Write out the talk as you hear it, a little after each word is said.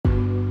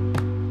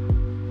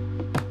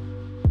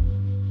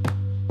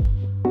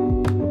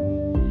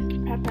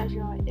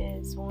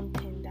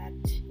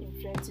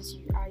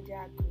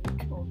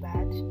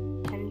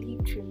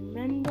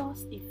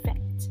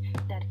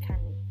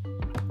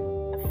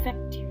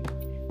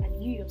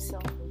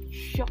yourself will be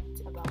shocked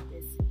about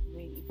this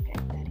great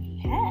effect that he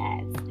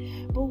has.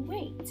 But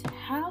wait,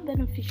 how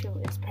beneficial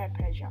is peer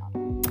pressure?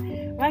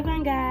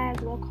 Welcome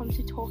guys, welcome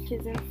to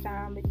Talkies and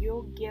Fam with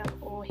your girl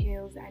All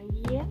Hills, and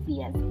yes,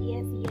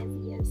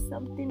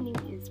 something new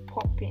is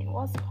popping.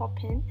 What's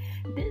popping?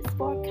 This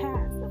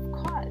podcast, of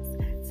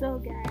course. So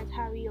guys,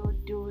 how are you all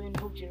doing?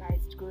 Hope July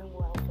is going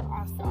well for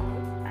us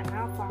all, and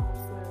how far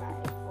hustling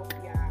life. Hope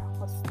you are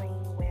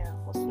hustling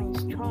well, hustling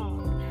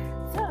strong.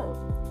 So,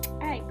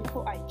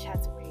 before I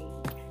chat away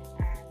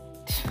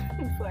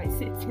and before I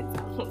say things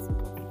I'm not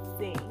supposed to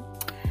say,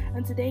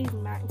 on today's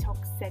Mind Talk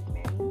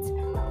segment, I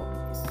will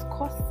be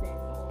discussing,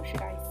 or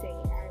should I say,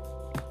 I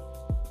will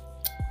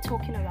be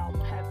talking about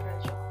peer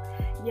pressure.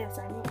 Yes,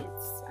 I know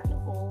it's an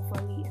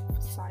overly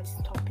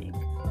emphasized topic,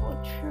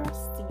 but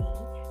trust me,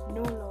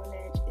 no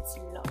knowledge is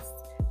lost.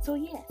 So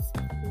yes,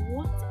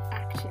 what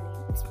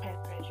actually is peer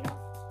pressure?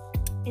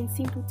 In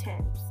simple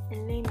terms,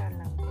 in layman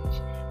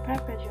language, peer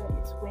pressure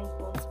is when you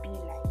want to be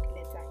like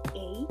letter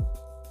A.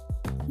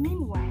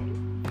 Meanwhile,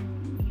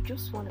 you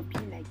just want to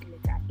be like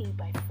letter A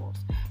by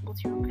force,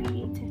 but you're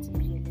created to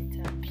be a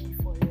letter B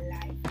for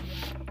life.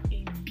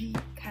 You're a B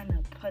kind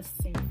of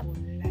person for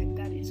life.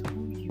 That is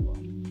who you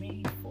are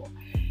made for.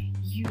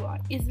 You are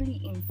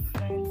easily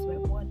influenced by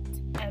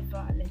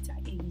whatever letter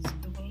A is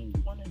doing.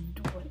 You want to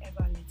do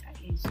whatever letter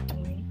A is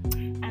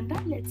doing. And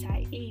that letter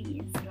A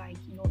is like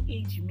your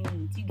age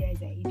mate. You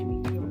guys are age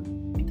mate. You're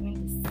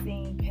between the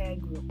same peer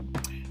group.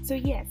 So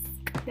yes,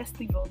 let's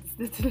leave all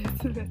this. Let's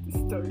the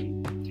story.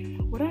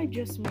 What I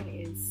just mean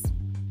is,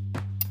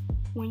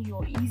 when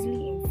you're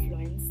easily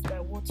influenced by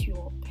what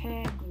your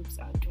peer groups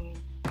are doing,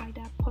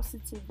 either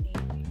positively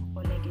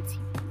or negatively.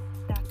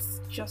 That's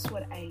just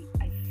what I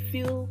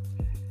feel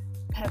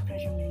peer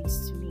pressure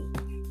means to me.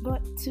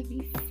 But to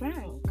be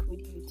frank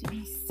with you, to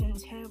be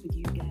sincere with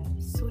you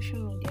guys, social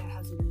media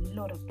has a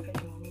lot of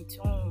pressure on its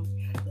own.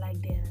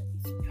 Like there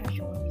is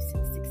pressure on you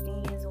since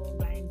 16 years old,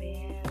 buying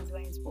bands,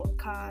 buying sport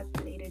cars,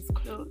 latest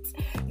clothes,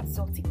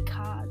 exotic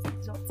cars,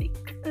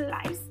 exotic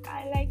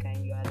lifestyle,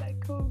 and you are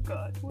like, oh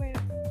God, when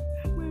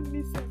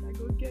me say I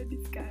go get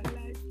this kind of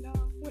life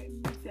now,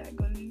 when me say I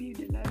gonna live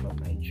the life of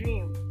my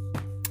dream.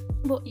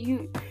 But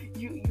you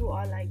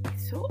are like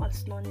so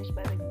astonished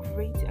by the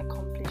great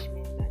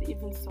accomplishment that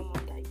even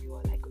someone that you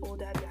are like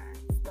older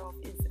than stuff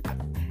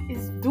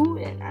is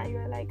doing, and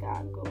you're like,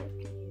 God,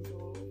 please,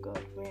 oh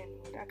God, when,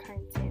 or that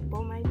kind of thing.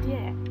 But my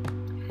dear,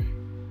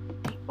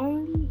 the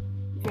only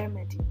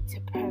remedy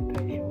to peer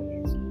pressure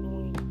is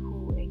knowing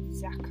who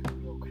exactly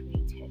you're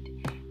created,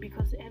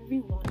 because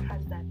everyone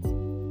has that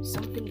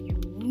something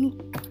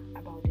unique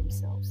about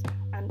themselves,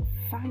 and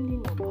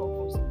finding your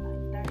purpose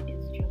in life, that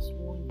is just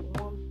one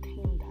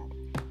thing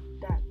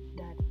that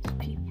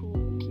people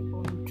keep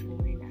on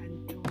doing,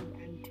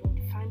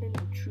 finding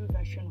the true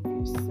version of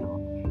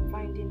yourself,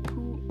 finding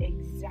who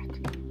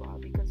exactly you are.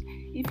 Because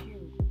if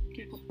you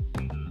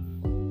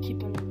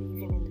keep on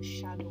living in the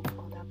shadow of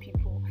other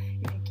people,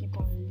 if you keep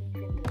on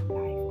living the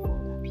life of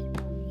other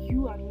people,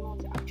 you are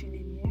not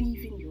actually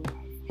living your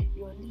life,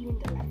 you are living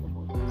the life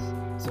of others.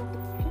 So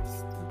the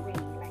first way,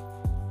 like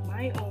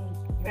my own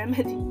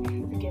remedy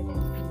to get rid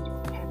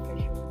of peer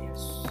pressure, there are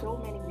so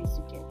many ways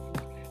to get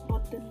rid,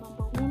 but the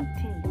number one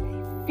thing that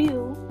I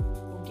feel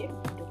will get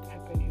rid of peer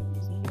pressure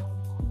is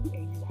knowing who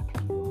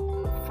exactly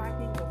you are,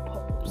 finding your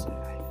purpose in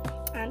life.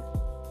 And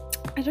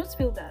I just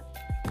feel that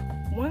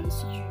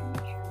once you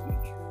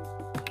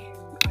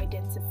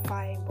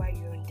identify why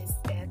you're on this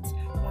earth,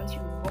 once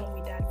you run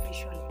with that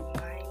vision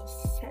in mind,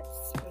 set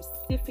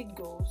specific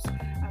goals,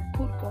 and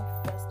put God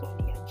first on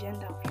the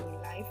agenda of your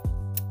life,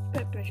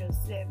 peer pressure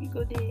self, you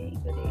go there.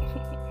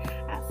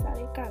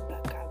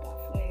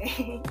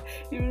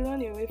 It will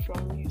run away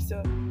from you.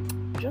 So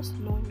just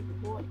knowing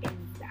what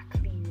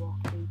exactly you are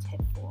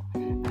created for,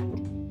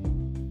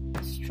 and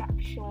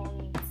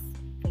distractions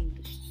from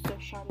the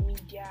social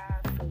media,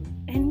 from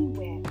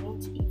anywhere,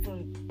 won't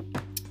even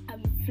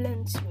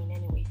influence you in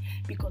any way,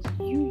 because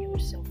you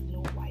yourself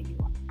know why you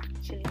are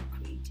actually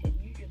created.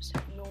 You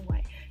yourself know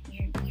why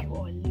you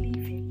are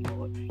living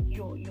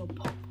your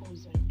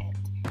purpose on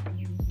earth, and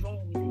you run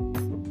with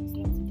it. It's not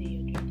today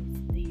you're doing this,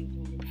 today you're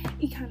doing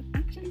it. It can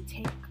actually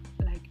take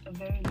like a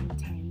very long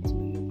time to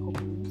know your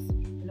purpose.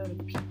 A lot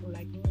of people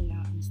like me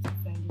now, I'm still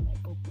finding my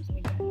purpose.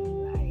 Maybe I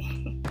don't lie.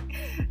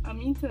 I'm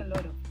into a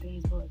lot of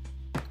things, but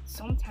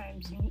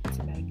sometimes you need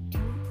to like do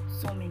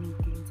so many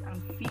things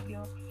and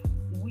figure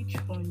which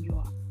one you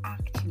are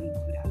actually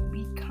good at.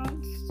 We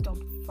can't stop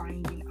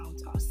finding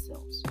out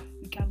ourselves.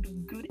 We can be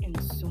good in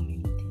so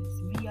many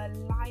things.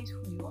 Realize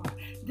who you are.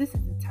 This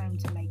is the time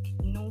to like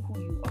know who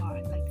you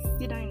are. Like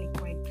sit down in a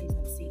quiet place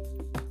and say,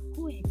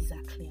 who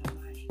exactly am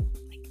I?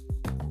 Like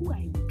who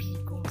I be,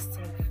 God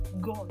self.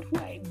 God, who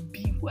I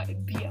be.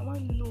 I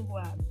want to know who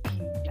I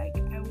be. Like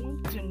I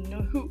want to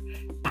know who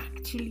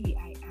actually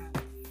I am.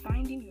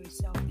 Finding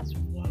yourself is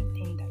one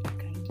thing that you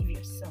can give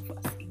yourself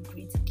as a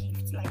great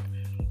gift. Like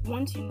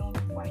once you know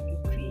why you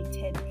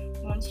created,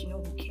 once you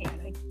know, okay,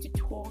 I like to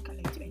talk, I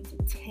like to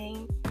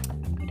entertain,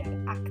 I'm good at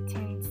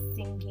acting,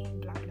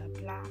 singing, blah blah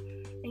blah,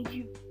 and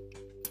you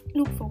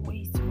Look for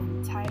ways to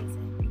monetize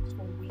it. Look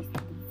for ways to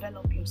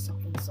develop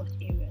yourself in such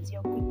areas.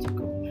 You're good to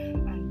go.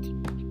 And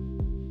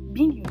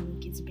being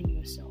unique is being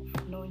yourself,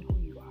 knowing who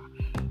you are,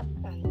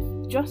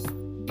 and just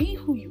be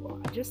who you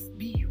are. Just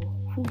be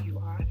who you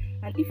are.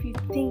 And if you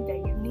think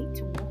that you need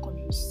to work on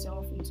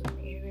yourself in some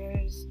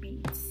areas, be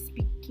it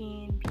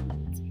speaking, be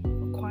it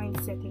acquiring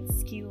certain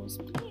skills,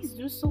 please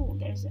do so.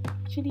 There's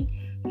actually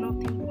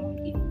nothing wrong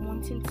in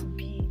wanting to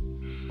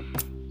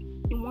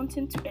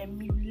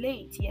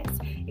emulate,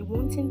 in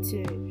wanting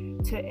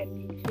to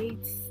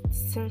emulate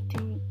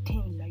certain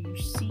things that you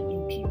see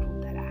in people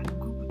that are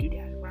good, that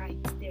are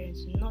right. There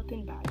is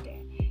nothing bad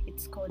there.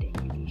 It's called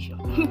emulation.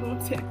 You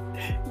want to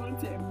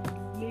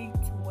emulate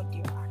what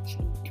you're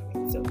actually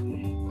doing. So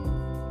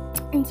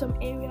in some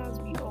areas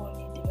we all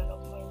need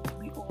development.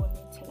 We all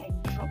need to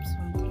drop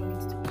some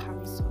things to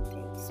carry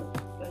something. So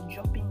you're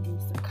dropping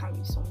this to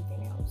carry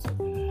something else. So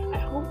I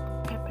hope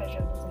peer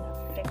pressure doesn't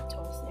affect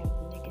us in a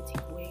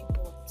negative way,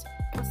 but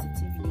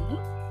positively.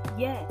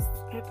 Yes,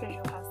 peer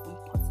pressure has some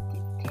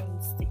positive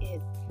things to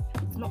it.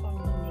 It's not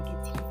only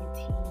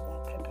negativity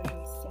that peer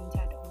pressure is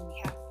centered on. We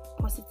have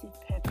positive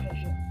peer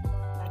pressure.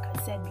 Like I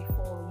said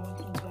before,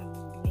 wanting to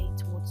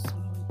emulate what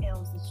someone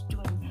else is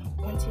doing,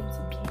 wanting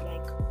to be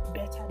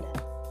better than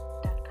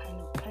that kind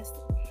of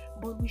person.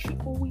 But we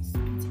should always put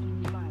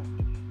in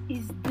mind,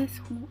 is this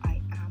who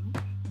I am?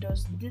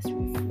 Does this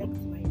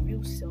reflect my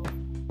real self?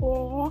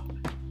 Or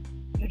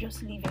you're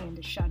just living in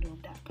the shadow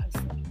of that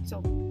person?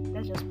 So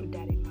let's just put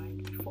that in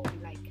mind before we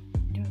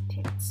do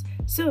things.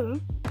 So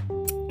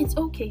it's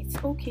okay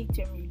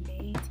to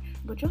relate,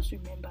 but just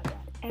remember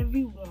that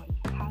everyone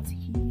has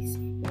his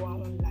or her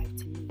own life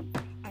to live,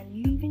 and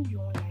living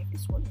your own life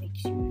is what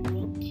makes you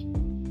unique.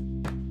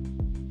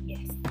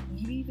 Yes,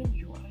 living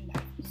your own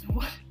life is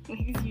what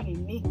makes you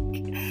unique.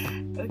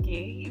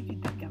 Okay, if you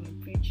think I'm a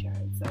preacher,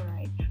 it's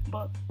alright,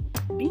 but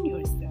being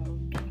yourself,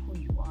 being who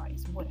you are,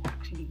 is what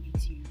actually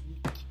makes you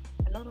unique.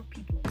 A lot of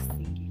people are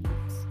singing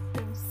it.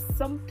 There's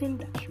something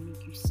that should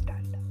make you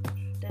stand out.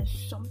 There's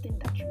something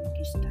that should make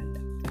you stand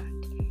out,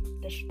 and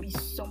there should be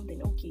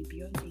something. Okay,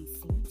 Beyonce is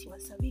singing, Tiwa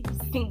Savage is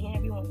singing,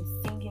 everyone is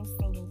singing,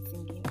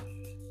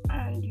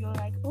 and you're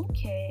like,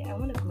 okay, I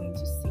want to go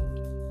into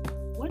singing.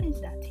 What is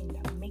that thing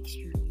that makes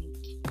you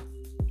unique?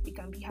 It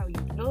can be how you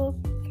look,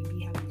 it can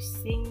be how you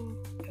sing,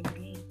 it can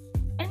be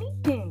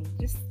anything,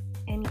 just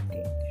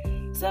anything.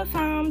 So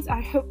fams,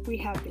 I hope we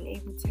have been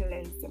able to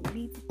learn some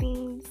little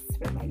things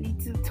from my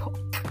little talk.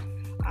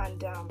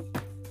 And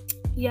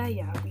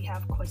we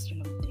have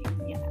question of the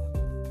day.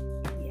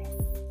 Yes,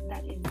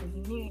 that is the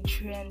new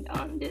trend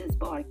on this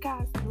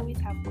podcast. We always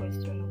have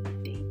question of the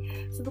day.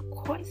 So the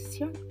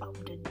question of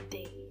the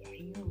day, are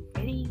you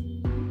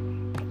ready?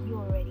 Are you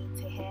all ready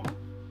to hear?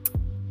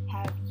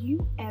 Have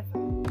you ever,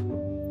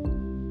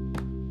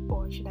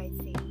 or should I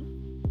say,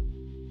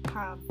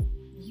 have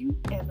you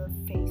ever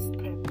faced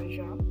peer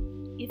pressure?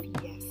 If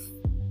yes,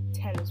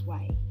 tell us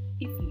why.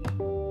 If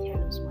no,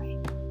 tell us why.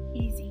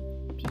 Easy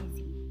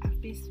peasy. I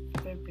faced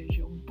peer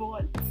pressure,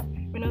 but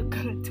we're not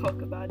gonna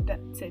talk about that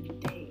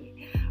today.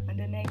 On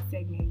the next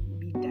segment, we'll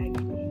be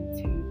diving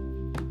into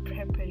the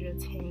peer pressure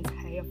things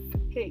I have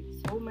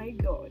faced. Oh my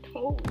God.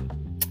 Oh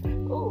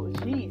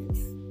jeez.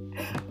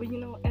 But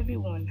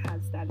everyone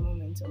has that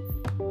moment of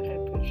peer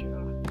pressure.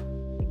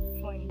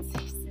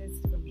 Influences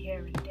from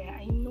here and there.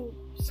 I know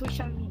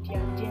social media,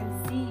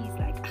 Gen Z is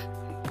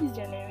this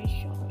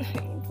generation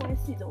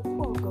influences are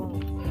all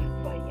gone.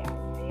 But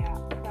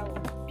that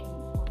will be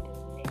on the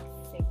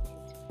next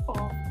segment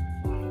of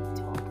my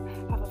talk.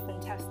 Have a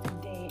fantastic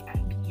day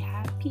and be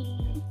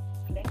happy.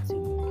 Flex with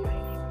your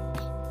boyfriend.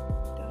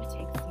 Don't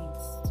take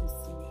things too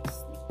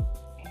seriously.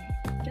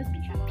 Just be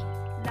happy.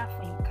 Laugh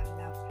when you can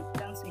laugh.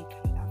 Dance when you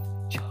can laugh.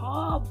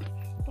 Chop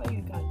when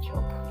you can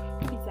chop.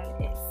 It's an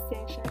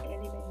essential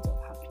element of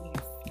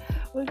happiness.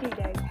 Okay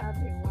guys, have a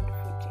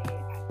wonderful day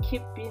and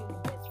keep being the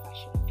best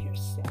version of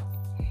yourself.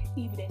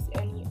 If there's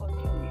any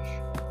audio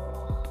issue,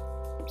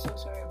 I'm so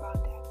sorry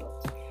about that,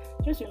 but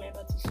just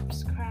remember to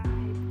subscribe.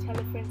 Tell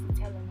a friend to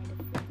tell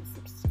another friend to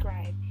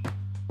subscribe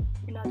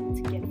in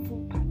order to get full